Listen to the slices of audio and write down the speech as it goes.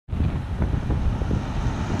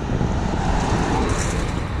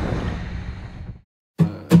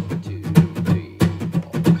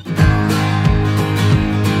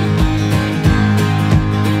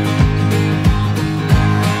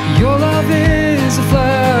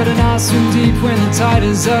swim deep when the tide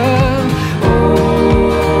is up.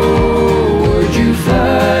 Oh, would you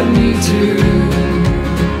flood me too?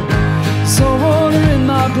 Salt water in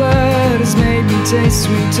my blood has made me taste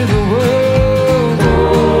sweet to the world.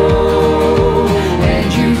 Oh,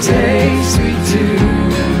 and you taste sweet too.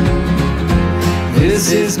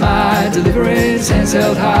 This is my deliverance, hands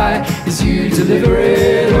held high as you deliver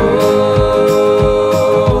it.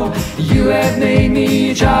 Oh, you have made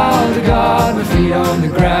me a child of God, my feet on the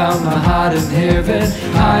ground, my heart in heaven.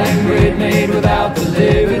 I am bread made without the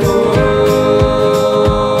leaven. Oh,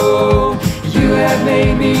 you have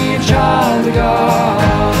made me a child of God.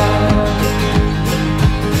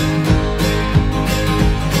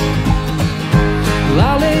 Well,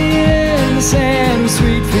 I lay in the sand with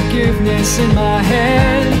sweet forgiveness in my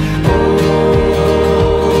hand.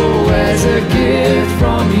 Oh, as a gift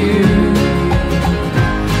from you.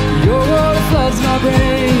 Your water floods my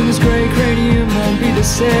brain, this gray cranium won't be the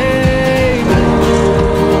same.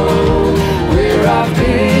 Oh, where I've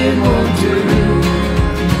been won't do.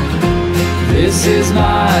 This is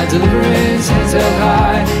my deliverance, hands held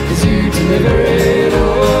high as you deliver it. Oh,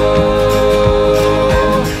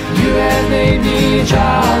 you have made me a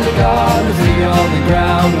child of God, my feet on the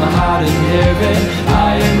ground, my heart in heaven. I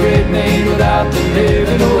am bread made without the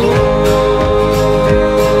leaven. Oh,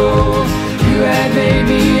 you have made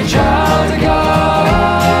me a child of God.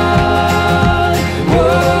 Whoa,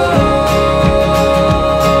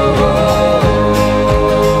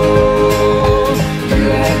 you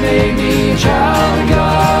have made me a child of God.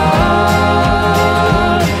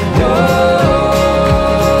 Whoa,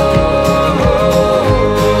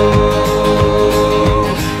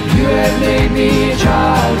 you have made me a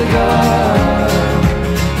child of God.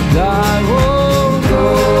 And I won't go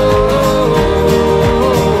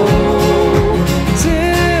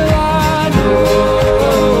till I know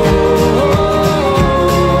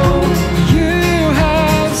you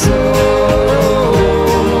have soul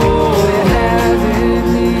you have in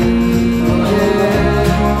me.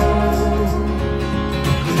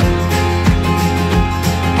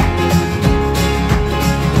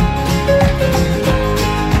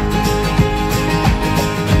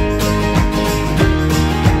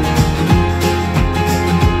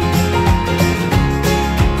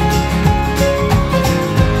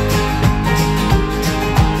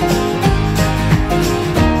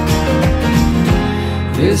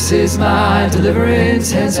 This is my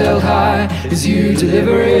deliverance, hands held high as you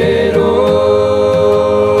deliver it.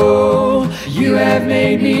 Oh, you have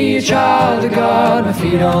made me a child of God, my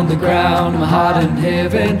feet on the ground, my heart in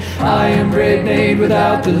heaven. I am bread made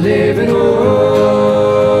without the leaven.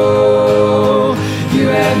 Oh, you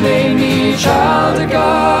have made me a child of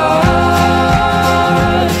God.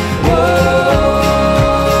 Whoa,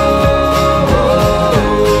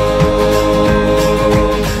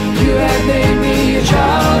 you have made me a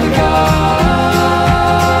child of God.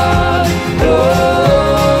 Oh,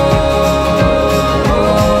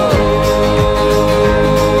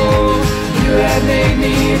 you have made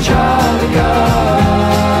me a child of God.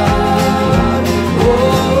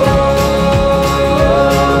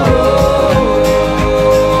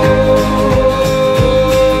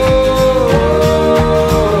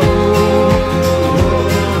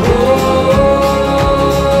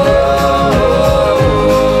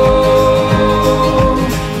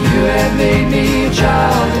 You have made me a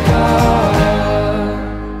child of God.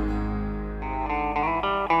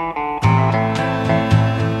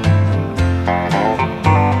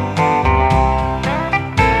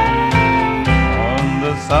 On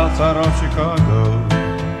the south side of Chicago,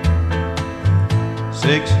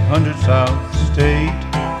 600 South State,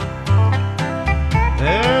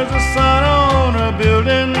 there's a sign on a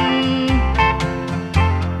building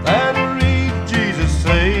that'll read Jesus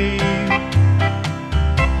saved.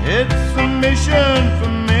 It's a mission for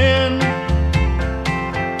men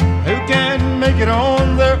who can't make it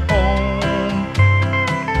on their own.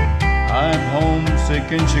 I'm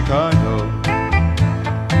homesick in Chicago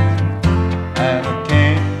and I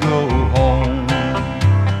can't go home.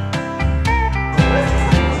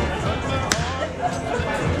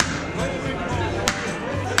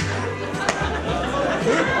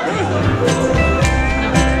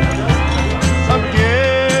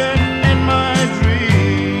 Again in my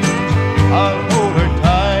dreams, I'll hold her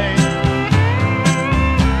tight.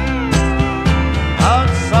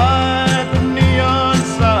 Outside the neon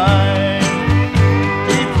sign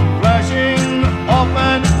keeps flashing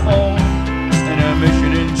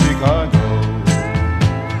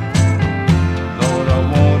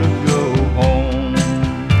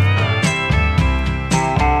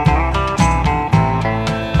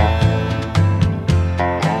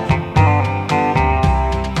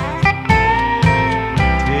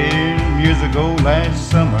last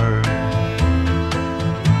summer.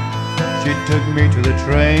 She took me to the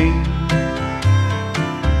train.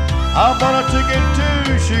 I bought a ticket to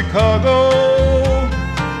Chicago,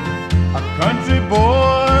 a country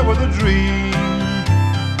boy with a dream.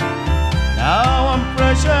 Now I'm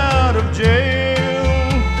fresh out of jail,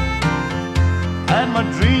 and my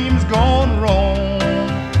dream's gone wrong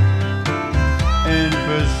in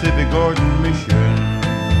Pacific Garden Mission,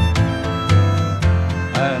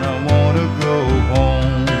 and I want to go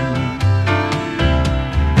home.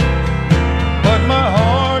 But my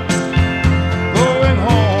heart's going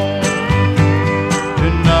home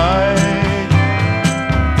tonight.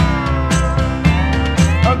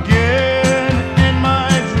 Again in my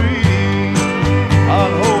dreams,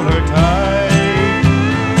 I'll hold her tight.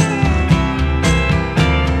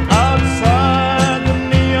 Outside the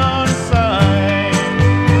neon sign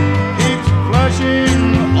keeps flashing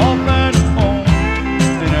off and on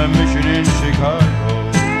in a mission in Chicago.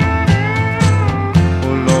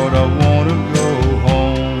 Oh Lord, I want to go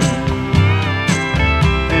home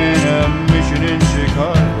in a mission in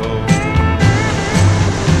Chicago.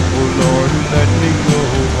 Oh Lord, let me go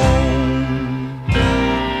home.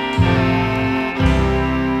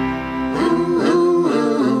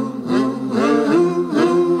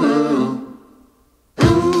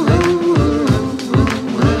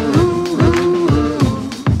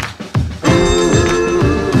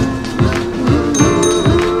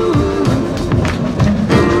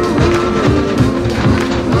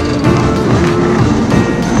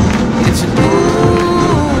 It's an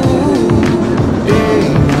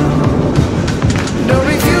don't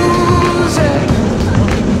refuse it,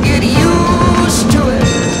 get used to it.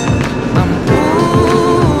 I'm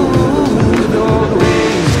through with all the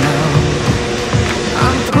ways now.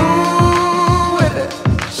 I'm through with it,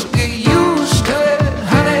 so get used to it,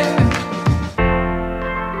 honey.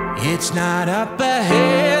 It's not up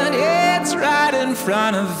ahead, it's right in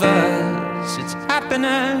front of us. It's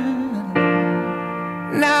happening.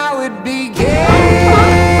 Now it begins.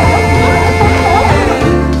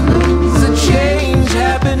 A change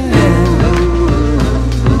happening.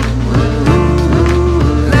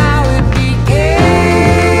 Now it begins.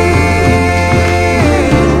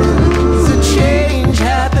 A change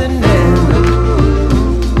happening.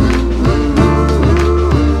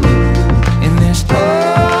 In this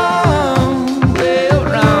long way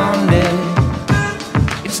around it,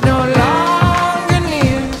 it's no longer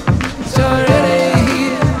near, it's already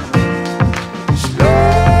here.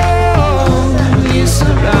 Slowly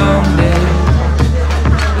surrounded,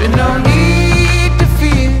 with no need to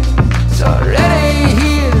fear, it's already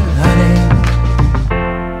here, honey.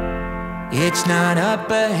 It's not up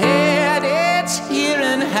ahead, it's here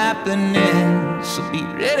and happening, so be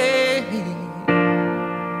ready.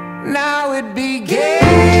 Now it begins.